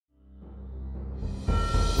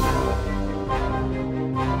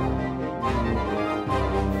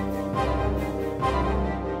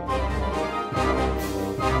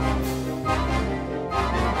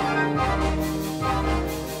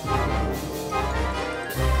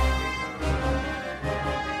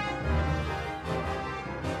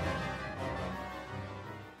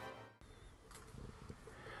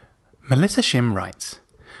Melissa Shim writes,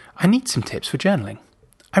 I need some tips for journaling.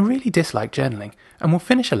 I really dislike journaling and will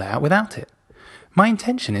finish a layout without it. My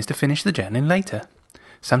intention is to finish the journaling later.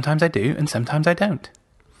 Sometimes I do and sometimes I don't.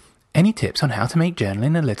 Any tips on how to make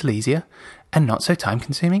journaling a little easier and not so time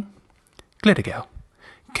consuming? Glitter Girl,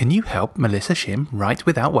 can you help Melissa Shim write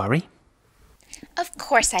without worry? Of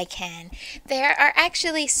course I can. There are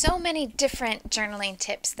actually so many different journaling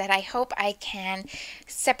tips that I hope I can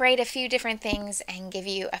separate a few different things and give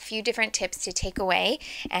you a few different tips to take away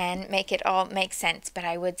and make it all make sense. But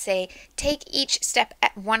I would say take each step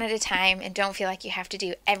one at a time and don't feel like you have to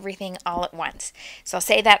do everything all at once. So I'll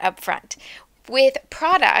say that up front. With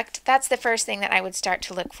product, that's the first thing that I would start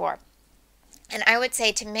to look for. And I would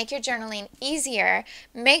say to make your journaling easier,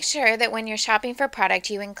 make sure that when you're shopping for product,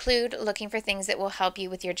 you include looking for things that will help you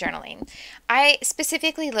with your journaling. I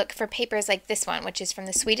specifically look for papers like this one, which is from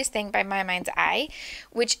The Sweetest Thing by My Mind's Eye,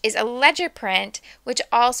 which is a ledger print, which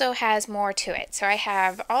also has more to it. So I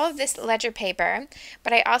have all of this ledger paper,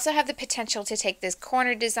 but I also have the potential to take this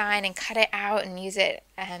corner design and cut it out and use it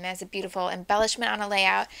as a beautiful embellishment on a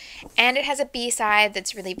layout. And it has a B-side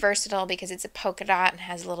that's really versatile because it's a polka dot and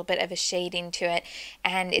has a little bit of a shading to it,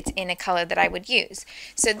 and it's in a color that I would use.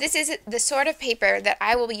 So this is the sort of paper that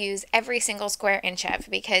I will use every single square inch of,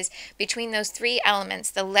 because between those three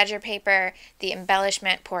elements, the ledger paper, the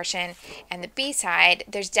embellishment portion, and the B-side,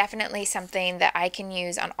 there's definitely something that I can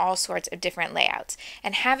use on all sorts of different layouts.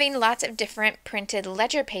 And having lots of different printed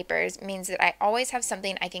ledger papers means that I always have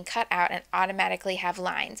something I can cut out and automatically have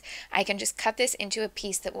lines. I can just cut this into a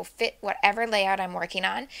piece that will fit whatever layout I'm working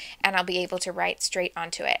on, and I'll be able to write straight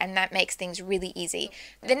onto it, and that makes things really easy.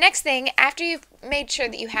 The next thing, after you've made sure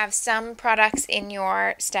that you have some products in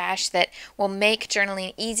your stash that will make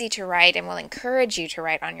journaling easy to write and will encourage you to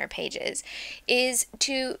write on your pages, is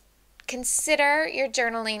to consider your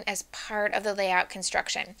journaling as part of the layout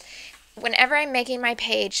construction. Whenever I'm making my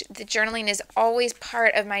page, the journaling is always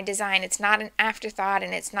part of my design. It's not an afterthought,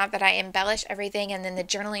 and it's not that I embellish everything and then the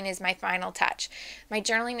journaling is my final touch. My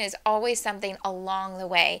journaling is always something along the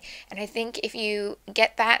way, and I think if you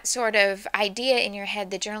get that sort of idea in your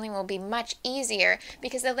head, the journaling will be much easier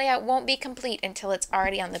because the layout won't be complete until it's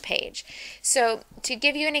already on the page. So to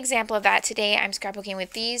give you an example of that, today I'm scrapbooking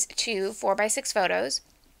with these two 4x6 photos.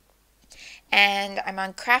 And I'm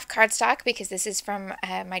on craft cardstock because this is from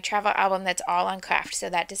my travel album that's all on craft, so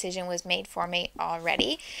that decision was made for me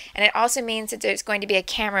already. And it also means that there's going to be a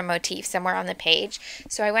camera motif somewhere on the page.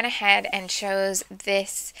 So I went ahead and chose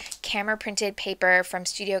this camera printed paper from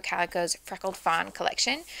Studio Calico's Freckled Fawn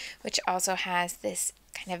collection, which also has this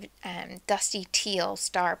kind of dusty teal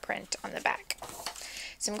star print on the back.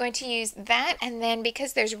 So I'm going to use that, and then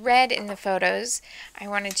because there's red in the photos, I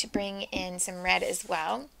wanted to bring in some red as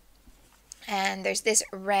well. And there's this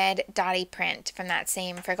red dotty print from that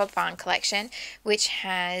same Freckled Fawn collection, which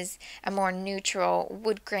has a more neutral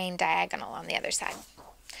wood grain diagonal on the other side.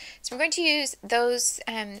 So I'm going to use those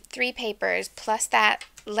three papers plus that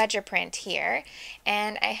ledger print here,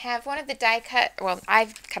 and I have one of the die cut, well,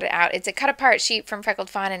 I've cut it out. It's a cut apart sheet from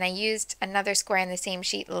Freckled Fawn, and I used another square in the same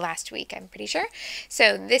sheet last week, I'm pretty sure.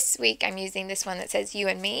 So this week I'm using this one that says You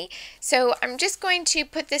and Me. So I'm just going to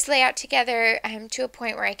put this layout together to a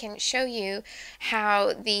point where I can show you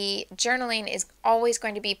how the journaling is always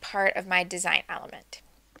going to be part of my design element.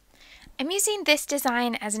 I'm using this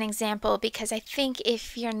design as an example because I think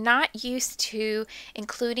if you're not used to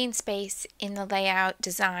including space in the layout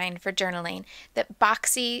design for journaling, that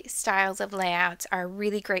boxy styles of layouts are a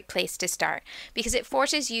really great place to start because it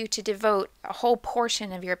forces you to devote a whole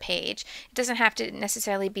portion of your page. It doesn't have to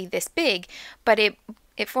necessarily be this big, but it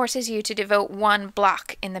forces you to devote one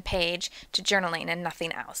block in the page to journaling and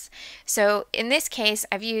nothing else. So in this case,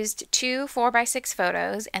 I've used two 4x6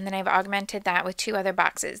 photos, and then I've augmented that with two other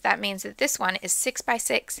boxes. That means that this one is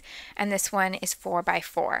 6x6 and this one is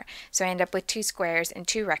 4x4. So I end up with two squares and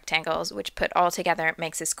two rectangles, which put all together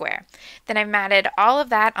makes a square. Then I've matted all of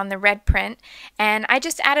that on the red print, and I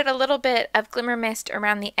just added a little bit of glimmer mist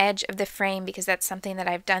around the edge of the frame because that's something that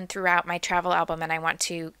I've done throughout my travel album, and I want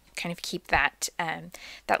to kind of keep that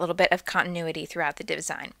that little bit of continuity throughout the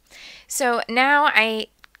design. So now I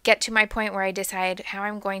get to my point where I decide how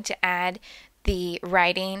I'm going to add the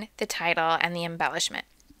writing, the title, and the embellishment.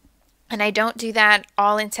 And I don't do that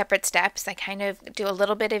all in separate steps. I kind of do a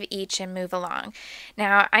little bit of each and move along.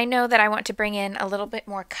 Now, I know that I want to bring in a little bit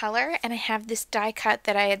more color, and I have this die cut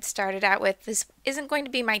that I had started out with. This isn't going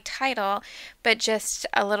to be my title, but just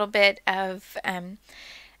a little bit of an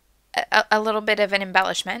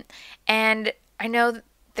embellishment. And I know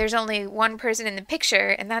there's only one person in the picture,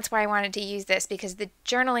 and that's why I wanted to use this, because the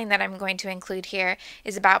journaling that I'm going to include here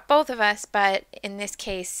is about both of us, but in this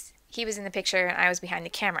case he was in the picture and I was behind the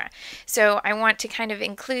camera. So I want to kind of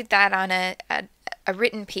include that on a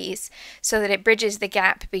written piece so that it bridges the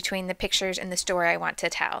gap between the pictures and the story I want to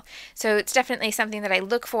tell. So it's definitely something that I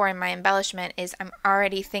look for in my embellishment, is I'm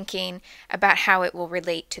already thinking about how it will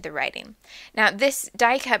relate to the writing. Now this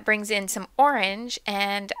die cut brings in some orange,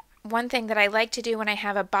 and one thing that I like to do when I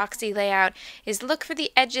have a boxy layout is look for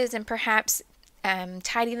the edges and perhaps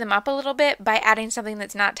tidy them up a little bit by adding something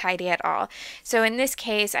that's not tidy at all. So in this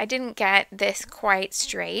case, I didn't get this quite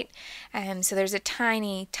straight, so there's a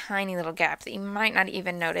tiny little gap that you might not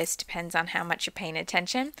even notice, depends on how much you're paying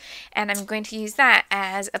attention, and I'm going to use that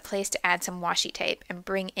as a place to add some washi tape and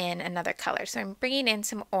bring in another color. So I'm bringing in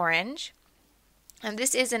some orange, and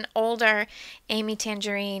this is an older Amy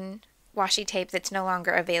Tangerine washi tape that's no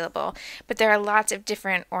longer available, but there are lots of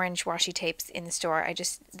different orange washi tapes in the store.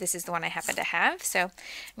 This is the one I happen to have, so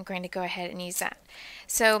I'm going to go ahead and use that.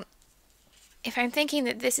 So if I'm thinking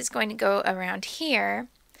that this is going to go around here,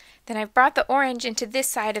 then I've brought the orange into this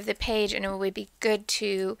side of the page, and it would be good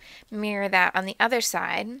to mirror that on the other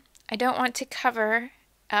side. I don't want to cover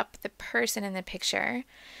up the person in the picture,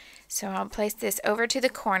 so I'll place this over to the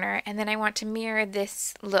corner, and then I want to mirror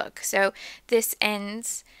this look. So this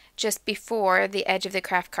ends just before the edge of the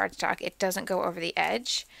craft cardstock. It doesn't go over the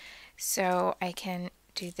edge. So I can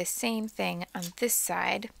do the same thing on this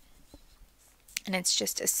side, and it's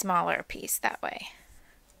just a smaller piece that way.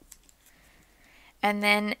 And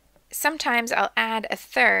then sometimes I'll add a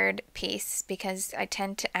third piece because I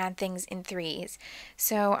tend to add things in threes.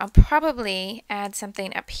 So I'll probably add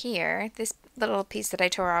something up here. This little piece that I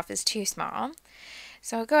tore off is too small.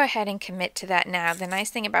 So I'll go ahead and commit to that now. The nice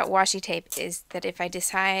thing about washi tape is that if I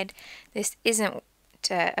decide this isn't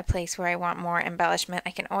a place where I want more embellishment, I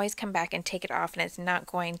can always come back and take it off, and it's not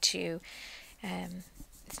going to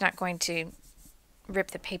rip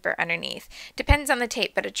the paper underneath. Depends on the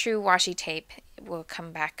tape, but a true washi tape will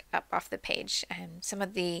come back up off the page. Some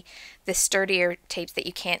of the sturdier tapes that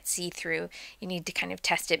you can't see through, you need to kind of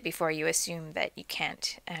test it before you assume that you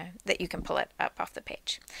can't, that you can pull it up off the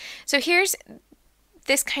page. So here's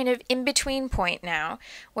this kind of in-between point now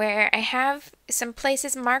where I have some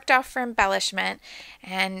places marked off for embellishment,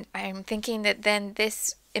 and I'm thinking that then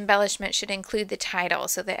this embellishment should include the title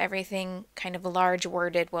so that everything kind of large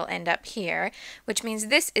worded will end up here, which means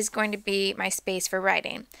this is going to be my space for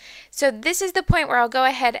writing. So this is the point where I'll go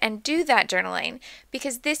ahead and do that journaling,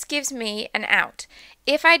 because this gives me an out.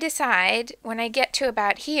 If I decide when I get to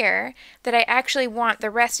about here that I actually want the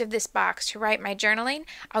rest of this box to write my journaling,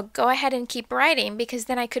 I'll go ahead and keep writing, because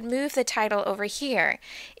then I could move the title over here.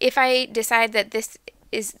 If I decide that this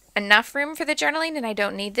is enough room for the journaling and I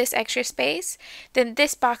don't need this extra space, then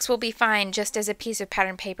this box will be fine just as a piece of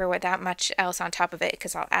pattern paper without much else on top of it,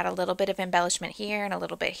 because I'll add a little bit of embellishment here and a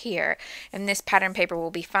little bit here, and this pattern paper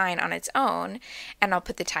will be fine on its own, and I'll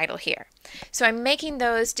put the title here. So I'm making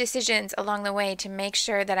those decisions along the way to make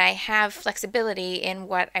sure that I have flexibility in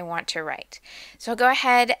what I want to write. So I'll go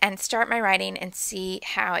ahead and start my writing and see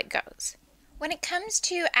how it goes. When it comes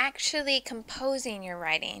to actually composing your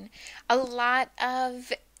writing, a lot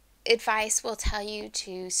of advice will tell you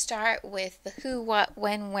to start with the who, what,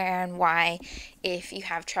 when, where, and why if you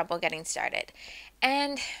have trouble getting started.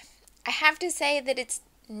 And I have to say that it's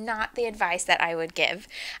not the advice that I would give.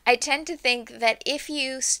 I tend to think that if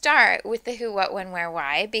you start with the who, what, when, where,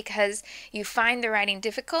 why, because you find the writing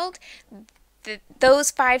difficult,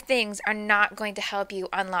 those 5 things are not going to help you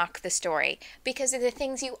unlock the story, because of the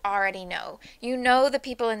things you already know. You know the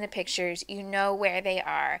people in the pictures, you know where they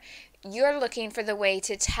are. You're looking for the way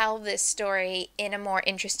to tell this story in a more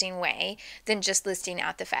interesting way than just listing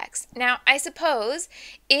out the facts. Now, I suppose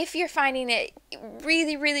if you're finding it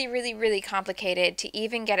really complicated to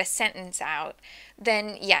even get a sentence out,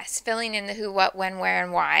 then yes, filling in the who, what, when, where,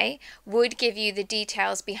 and why would give you the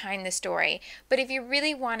details behind the story. But if you're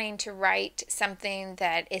really wanting to write something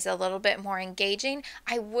that is a little bit more engaging,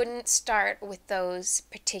 I wouldn't start with those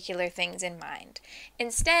particular things in mind.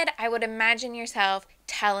 Instead, I would imagine yourself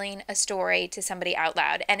telling a story to somebody out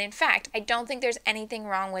loud. And in fact, I don't think there's anything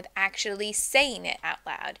wrong with actually saying it out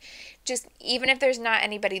loud. Just even if there's not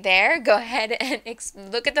anybody there, go ahead and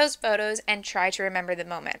look at those photos and try to remember the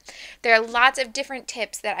moment. There are lots of different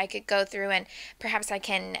tips that I could go through, and perhaps I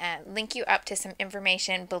can link you up to some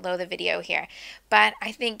information below the video here. But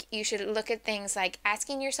I think you should look at things like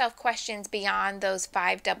asking yourself questions beyond those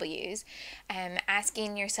 5 W's,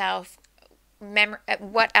 asking yourself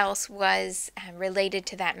what else was related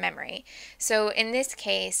to that memory. So in this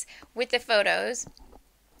case, with the photos,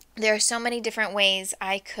 there are so many different ways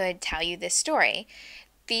I could tell you this story.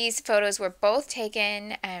 these photos were both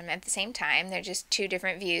taken at the same time. They're just two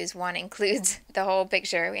different views. One includes the whole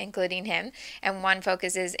picture, including him, and one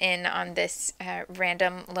focuses in on this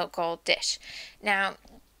random local dish. Now,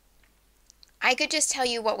 I could just tell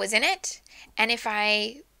you what was in it, and if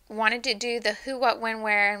I wanted to do the who, what, when,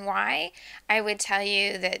 where, and why, I would tell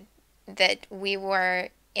you that we were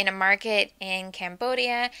in a market in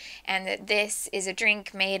Cambodia, and that this is a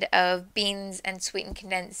drink made of beans and sweetened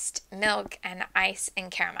condensed milk and ice and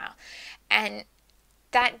caramel. And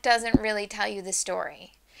that doesn't really tell you the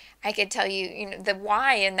story. I could tell you, the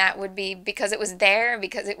why, and that would be because it was there,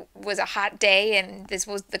 because it was a hot day, and this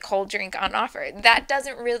was the cold drink on offer. That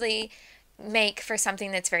doesn't really make for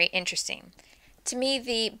something that's very interesting. To me,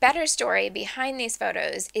 the better story behind these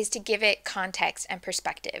photos is to give it context and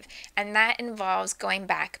perspective, and that involves going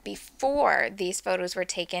back before these photos were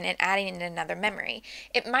taken and adding in another memory.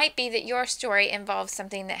 It might be that your story involves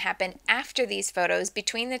something that happened after these photos,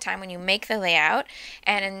 between the time when you make the layout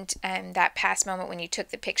and that past moment when you took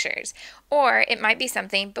the pictures, or it might be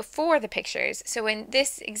something before the pictures. So in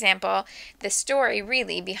this example, the story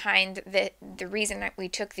really behind the reason that we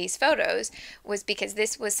took these photos was because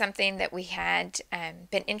this was something that we had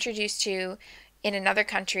been introduced to in another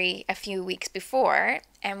country a few weeks before,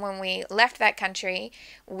 and when we left that country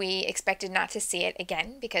we expected not to see it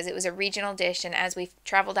again because it was a regional dish, and as we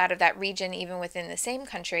traveled out of that region, even within the same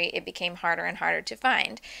country, it became harder and harder to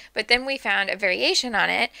find. But then we found a variation on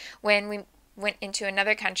it when we went into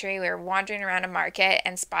another country. We were wandering around a market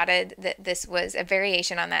and spotted that this was a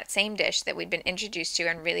variation on that same dish that we'd been introduced to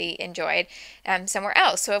and really enjoyed somewhere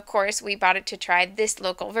else. So of course we bought it to try this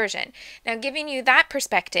local version. Now, giving you that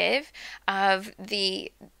perspective of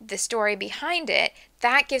the story behind it,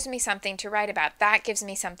 that gives me something to write about. That gives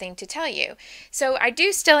me something to tell you. So I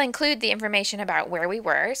do still include the information about where we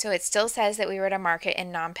were. So it still says that we were at a market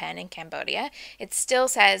in Phnom Penh in Cambodia. It still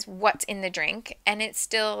says what's in the drink, and it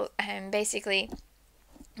still basically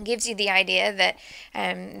gives you the idea that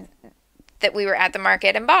that we were at the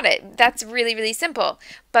market and bought it. That's really, really simple.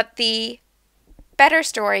 But the better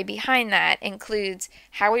story behind that includes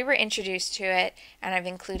how we were introduced to it, and I've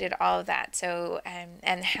included all of that. So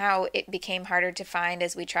and how it became harder to find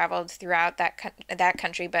as we traveled throughout that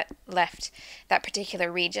country but left that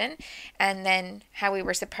particular region, and then how we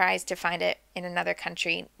were surprised to find it in another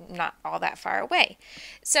country not all that far away.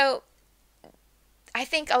 So I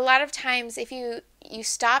think a lot of times if you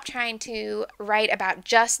stop trying to write about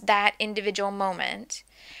just that individual moment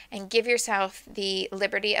and give yourself the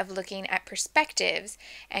liberty of looking at perspectives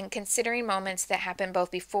and considering moments that happen both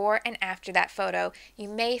before and after that photo, you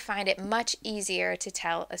may find it much easier to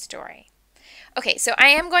tell a story. Okay, so I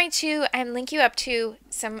am going to link you up to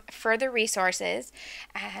some further resources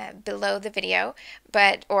below the video,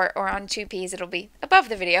 but or on 2Ps, it'll be above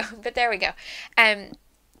the video, but there we go.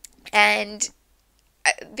 And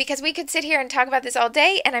because we could sit here and talk about this all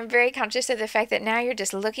day, and I'm very conscious of the fact that now you're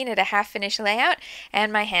just looking at a half-finished layout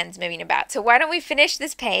and my hand's moving about. So why don't we finish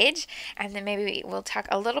this page, and then maybe we'll talk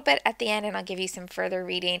a little bit at the end, and I'll give you some further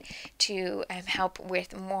reading to help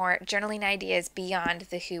with more journaling ideas beyond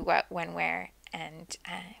the who, what, when, where, and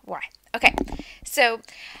why. Okay, so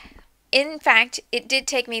in fact, it did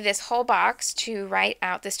take me this whole box to write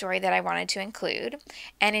out the story that I wanted to include,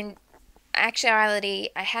 and in actuality,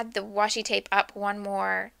 I had the washi tape up one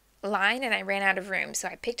more line and I ran out of room. So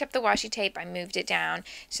I picked up the washi tape, I moved it down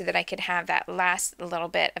so that I could have that last little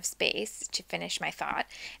bit of space to finish my thought.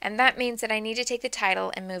 And that means that I need to take the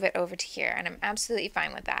title and move it over to here, and I'm absolutely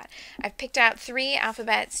fine with that. I've picked out 3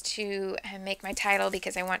 alphabets to make my title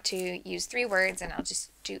because I want to use 3 words, and I'll just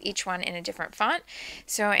do each one in a different font.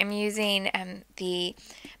 So I'm using the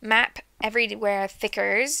Map Everywhere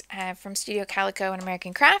Thickers from Studio Calico and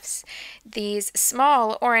American Crafts, these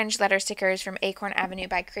small orange letter stickers from Acorn Avenue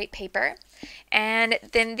by Crate Paper, and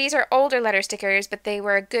then these are older letter stickers, but they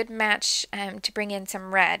were a good match to bring in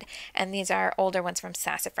some red, and these are older ones from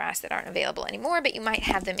Sassafras that aren't available anymore, but you might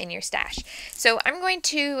have them in your stash. So I'm going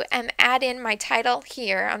to add in my title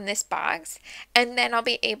here on this box, and then I'll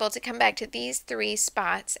be able to come back to these 3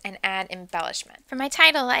 spots and add embellishment. For my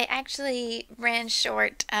title, I actually ran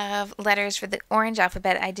short of letters for the orange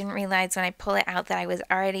alphabet. I didn't realize when I pull it out that I was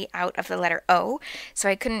already out of the letter O, so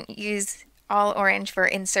I couldn't use all orange for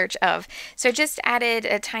in search of. So I just added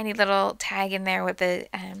a tiny little tag in there with a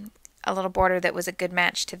little border that was a good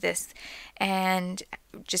match to this, and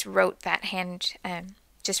just wrote that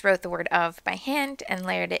just wrote the word of by hand and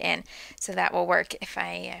layered it in. So that will work if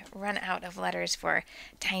I run out of letters for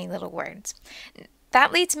tiny little words.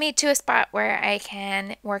 that leads me to a spot where I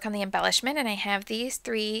can work on the embellishment, and I have these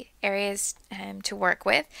 3 areas to work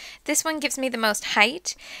with. This one gives me the most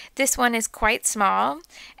height, this one is quite small,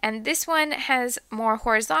 and this one has more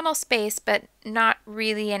horizontal space but not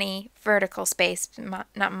really any vertical space,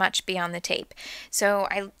 not much beyond the tape. So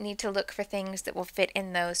I need to look for things that will fit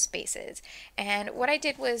in those spaces. And what I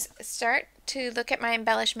did was start to look at my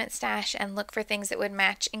embellishment stash and look for things that would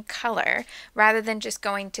match in color rather than just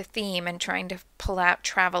going to theme and trying to pull out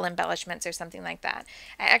travel embellishments or something like that.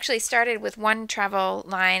 I actually started with one travel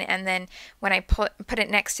line, and then when I put it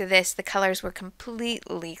next to this, the colors were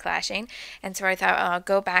completely clashing, and so I thought, oh, I'll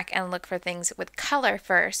go back and look for things with color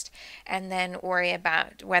first and then worry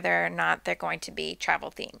about whether or not they're going to be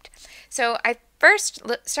travel themed. So I first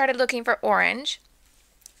started looking for orange,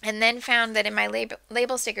 and then found that in my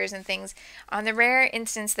label stickers and things, on the rare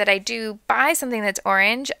instance that I do buy something that's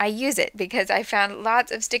orange, I use it, because I found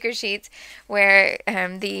lots of sticker sheets where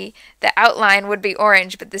the outline would be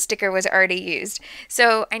orange, but the sticker was already used.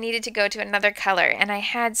 So I needed to go to another color, and I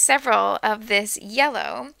had several of this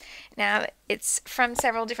yellow. Now, it's from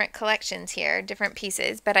several different collections here, different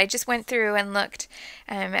pieces, but I just went through and looked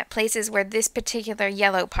at places where this particular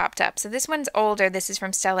yellow popped up. So this one's older. This is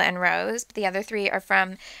from Stella and Rose. The other 3 are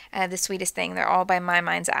from The Sweetest Thing. They're all by My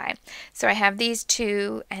Mind's Eye. So I have these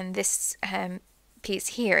 2 and this piece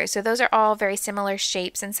here. So those are all very similar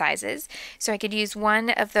shapes and sizes. So I could use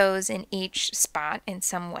one of those in each spot in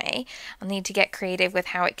some way. I'll need to get creative with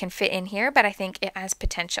how it can fit in here, but I think it has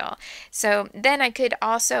potential. So then I could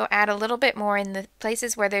also add a little bit more in the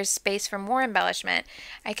places where there's space for more embellishment.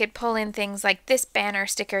 I could pull in things like this banner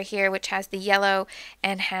sticker here, which has the yellow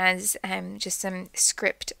and has just some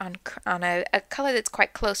script on a color that's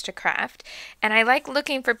quite close to craft. And I like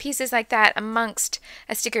looking for pieces like that amongst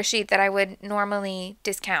a sticker sheet that I would normally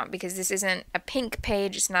discount, because this isn't a pink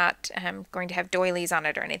page, it's not going to have doilies on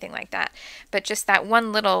it or anything like that, but just that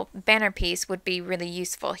one little banner piece would be really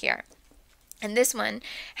useful here. And this one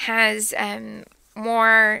has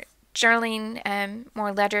more journaling,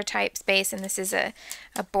 more ledger type space, and this is a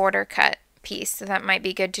border cut piece, so that might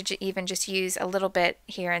be good to even just use a little bit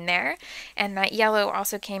here and there. And that yellow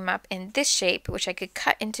also came up in this shape, which I could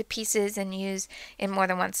cut into pieces and use in more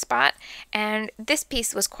than one spot, and this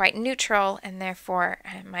piece was quite neutral and therefore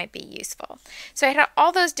might be useful. So I had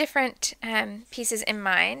all those different pieces in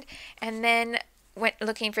mind, and then went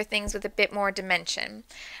looking for things with a bit more dimension.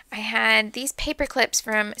 I had these paper clips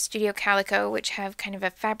from Studio Calico, which have kind of a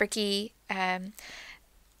fabric-y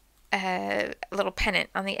little pennant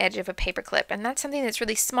on the edge of a paper clip, and that's something that's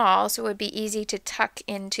really small, so it would be easy to tuck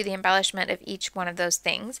into the embellishment of each one of those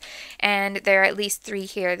things. And there are at least 3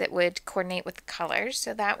 here that would coordinate with the colors,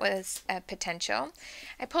 so that was a potential.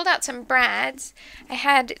 I pulled out some brads. I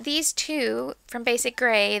had these 2 from Basic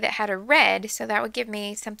Gray that had a red, so that would give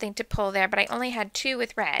me something to pull there, but I only had 2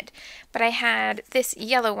 with red. But I had this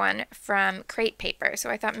yellow one from Crate Paper, so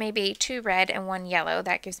I thought maybe 2 red and 1 yellow.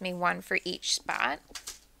 That gives me 1 for each spot.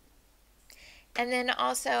 And then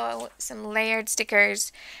also some layered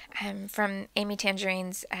stickers from Amy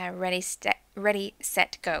Tangerine's Ready,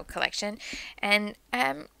 Set, Go collection. And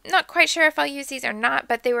not quite sure if I'll use these or not,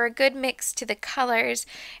 but they were a good mix to the colors,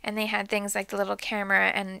 and they had things like the little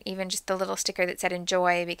camera and even just the little sticker that said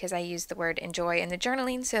enjoy, because I used the word enjoy in the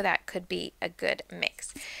journaling, so that could be a good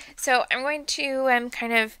mix. So I'm going to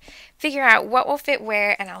kind of figure out what will fit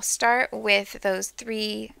where, and I'll start with those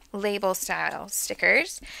 3 label style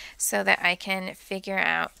stickers so that I can figure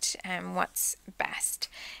out what's best.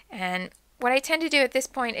 And what I tend to do at this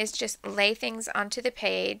point is just lay things onto the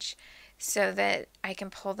page so that I can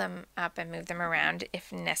pull them up and move them around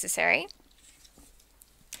if necessary.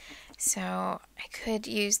 So I could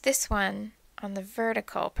use this one on the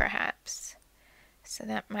vertical perhaps. So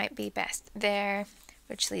that might be best there,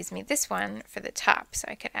 which leaves me this one for the top, so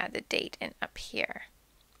I could add the date in up here.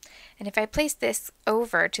 And if I place this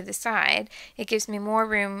over to the side, it gives me more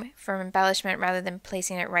room for embellishment rather than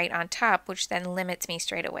placing it right on top, which then limits me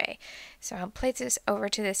straight away. So I'll place this over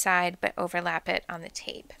to the side but overlap it on the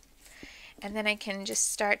tape. And then I can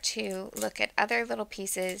just start to look at other little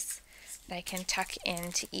pieces that I can tuck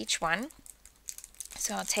into each one.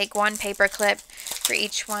 So I'll take 1 paper clip for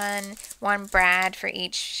each one, 1 brad for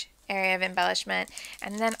each area of embellishment,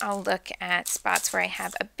 and then I'll look at spots where I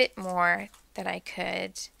have a bit more that I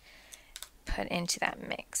could put into that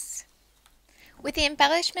mix. With the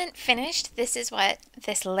embellishment finished, this is what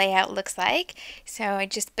this layout looks like. So I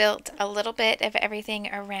just built a little bit of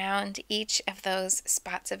everything around each of those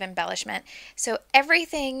spots of embellishment. So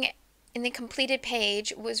everything in the completed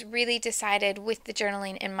page was really decided with the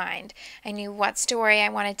journaling in mind. I knew what story I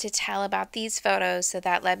wanted to tell about these photos, so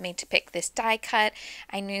that led me to pick this die cut.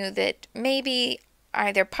 I knew that maybe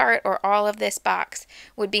either part or all of this box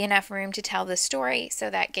would be enough room to tell the story, so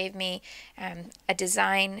that gave me a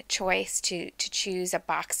design choice to choose a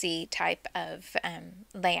boxy type of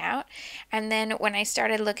layout. And then when I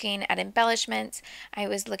started looking at embellishments, I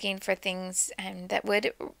was looking for things that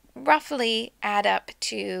would roughly add up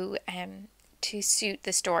to suit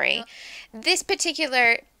the story. This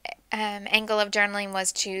particular angle of journaling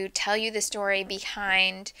was to tell you the story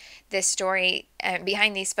behind this story,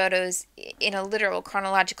 behind these photos in a literal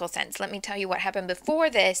chronological sense. Let me tell you what happened before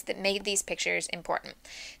this that made these pictures important.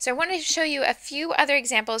 So I wanted to show you a few other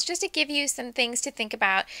examples just to give you some things to think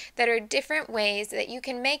about that are different ways that you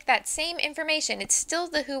can make that same information. It's still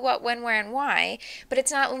the who, what, when, where, and why, but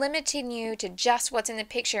it's not limiting you to just what's in the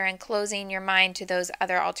picture and closing your mind to those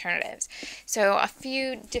other alternatives. So a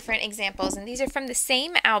few different examples, and these are from the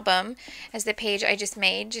same album as the page I just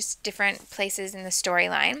made, just different places in the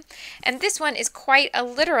storyline. And this one is quite a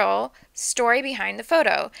literal story behind the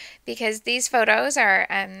photo, because these photos are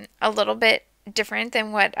a little bit different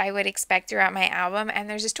than what I would expect throughout my album, and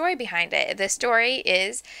there's a story behind it. The story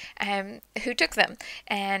is who took them,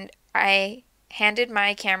 and I handed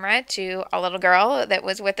my camera to a little girl that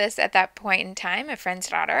was with us at that point in time, a friend's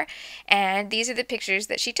daughter, and these are the pictures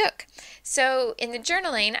that she took. So in the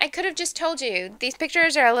journaling, I could have just told you these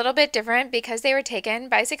pictures are a little bit different because they were taken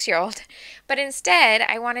by a 6-year-old, but instead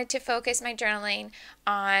I wanted to focus my journaling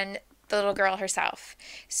on the little girl herself.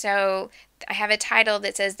 So I have a title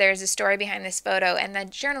that says there's a story behind this photo, and the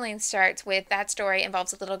journaling starts with that story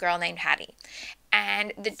involves a little girl named Hattie.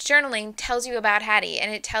 And the journaling tells you about Hattie,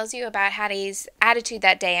 and it tells you about Hattie's attitude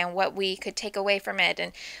that day and what we could take away from it,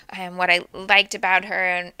 and what I liked about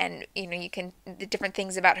her, and you know, the different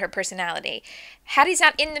things about her personality. Hattie's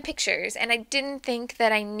not in the pictures, and I didn't think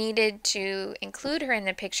that I needed to include her in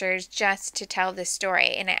the pictures just to tell this story.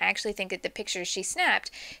 And I actually think that the pictures she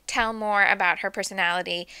snapped tell more about her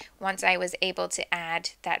personality once I was able to add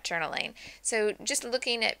that journaling. So just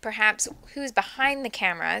looking at perhaps who's behind the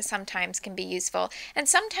camera sometimes can be useful. And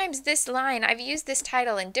sometimes this line, I've used this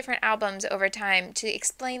title in different albums over time to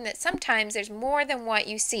explain that sometimes there's more than what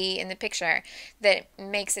you see in the picture that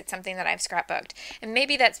makes it something that I've scrapbooked. And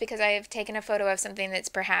maybe that's because I have taken a photo of something that's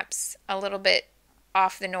perhaps a little bit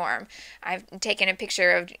off the norm. I've taken a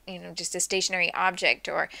picture of, you know, just a stationary object,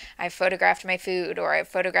 or I've photographed my food, or I've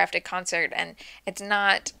photographed a concert, and it's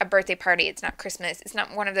not a birthday party, it's not Christmas, it's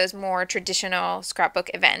not one of those more traditional scrapbook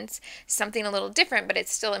events. Something a little different, but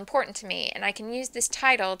it's still important to me, and I can use this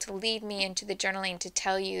title to lead me into the journaling to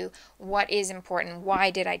tell you what is important, why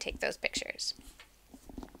did I take those pictures.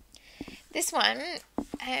 This one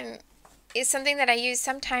is something that I use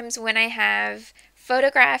sometimes when I have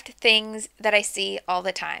photographed things that I see all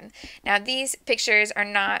the time. Now, these pictures are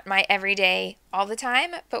not my everyday all the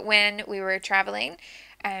time, but when we were traveling,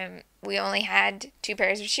 we only had 2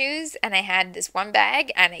 pairs of shoes, and I had this one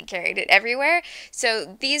bag, and I carried it everywhere.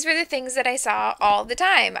 So these were the things that I saw all the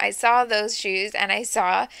time. I saw those shoes, and I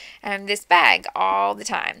saw this bag all the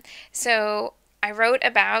time. So I wrote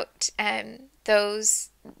about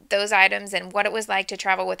those items and what it was like to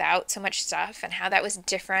travel without so much stuff, and how that was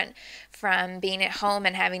different from being at home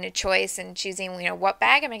and having a choice and choosing, you know, what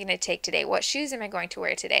bag am I going to take today? What shoes am I going to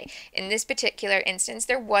wear today? In this particular instance,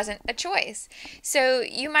 there wasn't a choice. So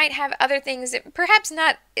you might have other things that perhaps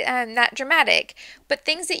not dramatic, but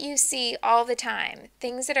things that you see all the time,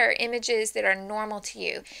 things that are images that are normal to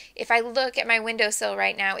you. If I look at my windowsill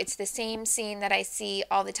right now, it's the same scene that I see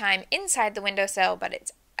all the time inside the windowsill, but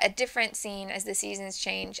it's a different scene as the seasons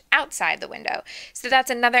change outside the window. So that's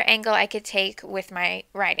another angle I could take with my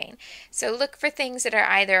writing. So look for things that are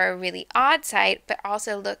either a really odd sight, but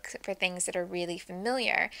also look for things that are really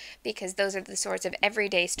familiar, because those are the sorts of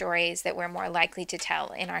everyday stories that we're more likely to tell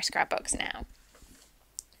in our scrapbooks now.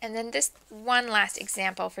 And then this one last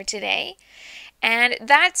example for today, and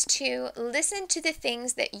that's to listen to the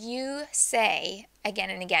things that you say again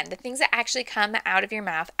and again, the things that actually come out of your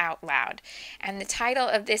mouth out loud. And the title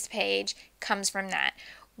of this page comes from that.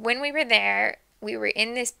 When we were there, we were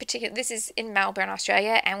in this is in Melbourne,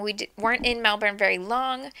 Australia, and we weren't in Melbourne very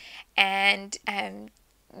long, and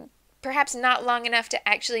perhaps not long enough to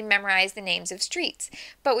actually memorize the names of streets,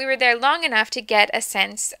 but we were there long enough to get a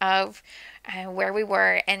sense of where we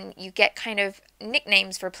were, and you get kind of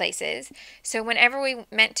nicknames for places. So whenever we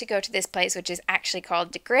meant to go to this place, which is actually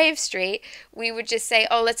called De Grave Street, we would just say,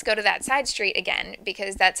 oh, let's go to that side street again,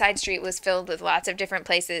 because that side street was filled with lots of different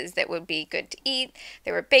places that would be good to eat.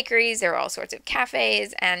 There were bakeries, there were all sorts of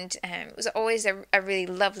cafes, and it was always a really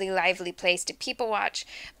lovely, lively place to people watch,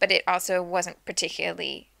 but it also wasn't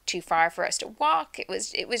particularly too far for us to walk. It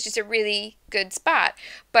was just a really good spot,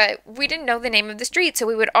 but we didn't know the name of the street, so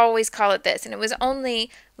we would always call it this. And it was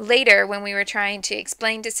only later when we were trying to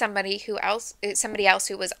explain to somebody else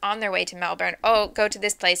who was on their way to Melbourne, oh, go to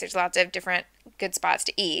this place, there's lots of different good spots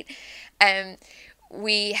to eat,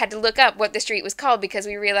 we had to look up what the street was called, because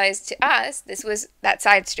we realized to us this was that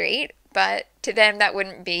side street, but to them that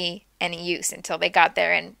wouldn't be any use until they got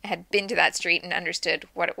there and had been to that street and understood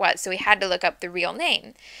what it was. So we had to look up the real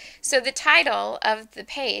name. So the title of the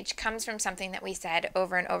page comes from something that we said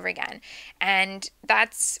over and over again. And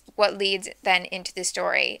that's what leads then into the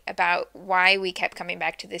story about why we kept coming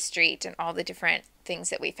back to this street and all the different things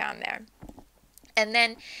that we found there. And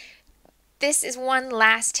then this is one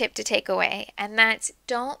last tip to take away, and that's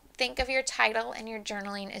don't think of your title and your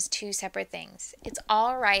journaling as two separate things. It's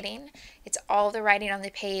all writing. It's all the writing on the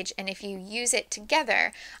page, and if you use it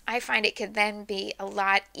together, I find it could then be a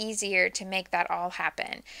lot easier to make that all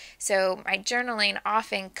happen. So my journaling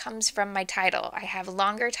often comes from my title. I have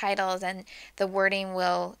longer titles, and the wording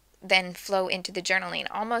will then flow into the journaling,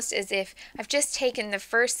 almost as if I've just taken the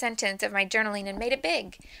first sentence of my journaling and made it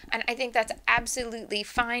big. And I think that's absolutely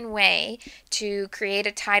fine way to create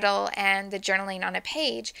a title and the journaling on a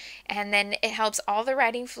page, and then it helps all the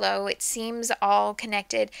writing flow. It seems all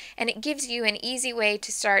connected, and it gives you an easy way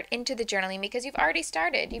to start into the journaling because you've already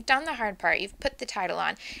started. You've done the hard part. You've put the title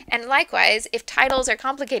on. And likewise, if titles are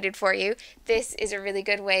complicated for you, this is a really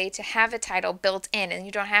good way to have a title built in, and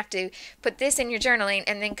you don't have to put this in your journaling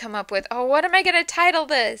and then come up with, oh, what am I going to title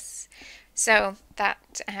this? So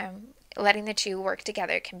that letting the two work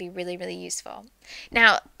together can be really, really useful.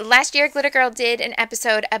 Now, last year, Glitter Girl did an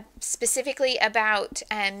episode specifically about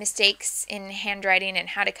mistakes in handwriting and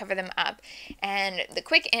how to cover them up. And the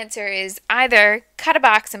quick answer is either cut a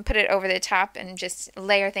box and put it over the top and just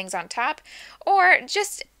layer things on top, or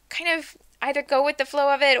just kind of either go with the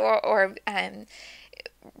flow of it or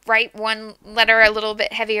write one letter a little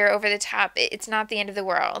bit heavier over the top. It's not the end of the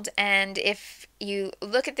world. And if you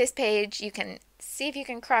look at this page, you can see if you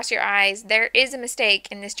can cross your eyes. There is a mistake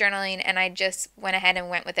in this journaling, and I just went ahead and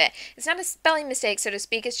went with it. It's not a spelling mistake, so to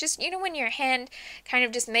speak. It's just, when your hand kind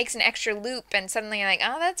of just makes an extra loop and suddenly you're like,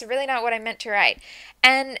 oh, that's really not what I meant to write.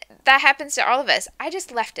 And that happens to all of us. I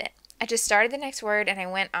just left it. I just started the next word and I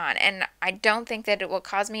went on, and I don't think that it will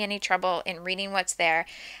cause me any trouble in reading what's there.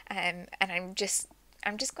 And I'm just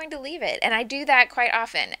going to leave it. And I do that quite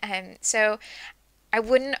often. So I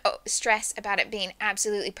wouldn't stress about it being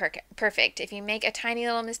absolutely perfect. If you make a tiny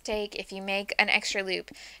little mistake, if you make an extra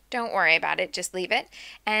loop, don't worry about it. Just leave it.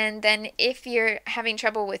 And then if you're having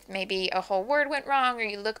trouble with maybe a whole word went wrong, or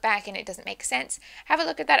you look back and it doesn't make sense, have a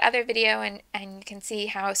look at that other video and you can see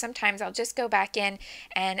how sometimes I'll just go back in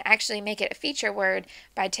and actually make it a feature word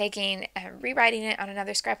by taking, rewriting it on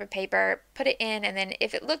another scrap of paper, put it in, and then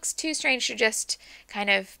if it looks too strange to just kind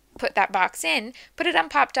of put that box in, put it on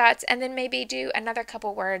Pop Dots, and then maybe do another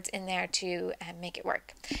couple words in there to make it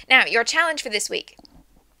work. Now, your challenge for this week.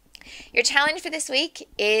 Your challenge for this week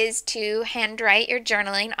is to handwrite your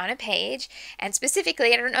journaling on a page, and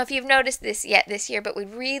specifically, I don't know if you've noticed this yet this year, but we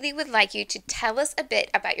really would like you to tell us a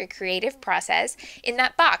bit about your creative process in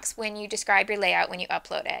that box when you describe your layout when you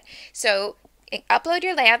upload it. So upload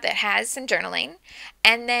your layout that has some journaling,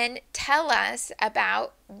 and then tell us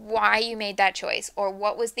about why you made that choice, or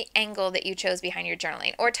what was the angle that you chose behind your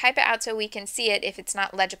journaling, or type it out so we can see it if it's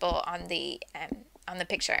not legible on the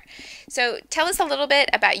picture. So tell us a little bit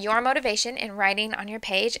about your motivation in writing on your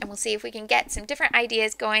page, and we'll see if we can get some different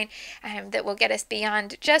ideas going that will get us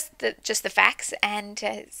beyond just the facts, and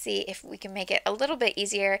see if we can make it a little bit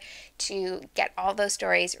easier to get all those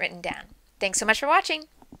stories written down. Thanks so much for watching.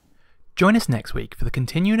 Join us next week for the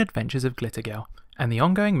continuing adventures of Glitter Girl and the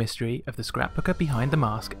ongoing mystery of the scrapbooker behind the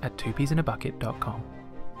mask at twopeasinabucket.com.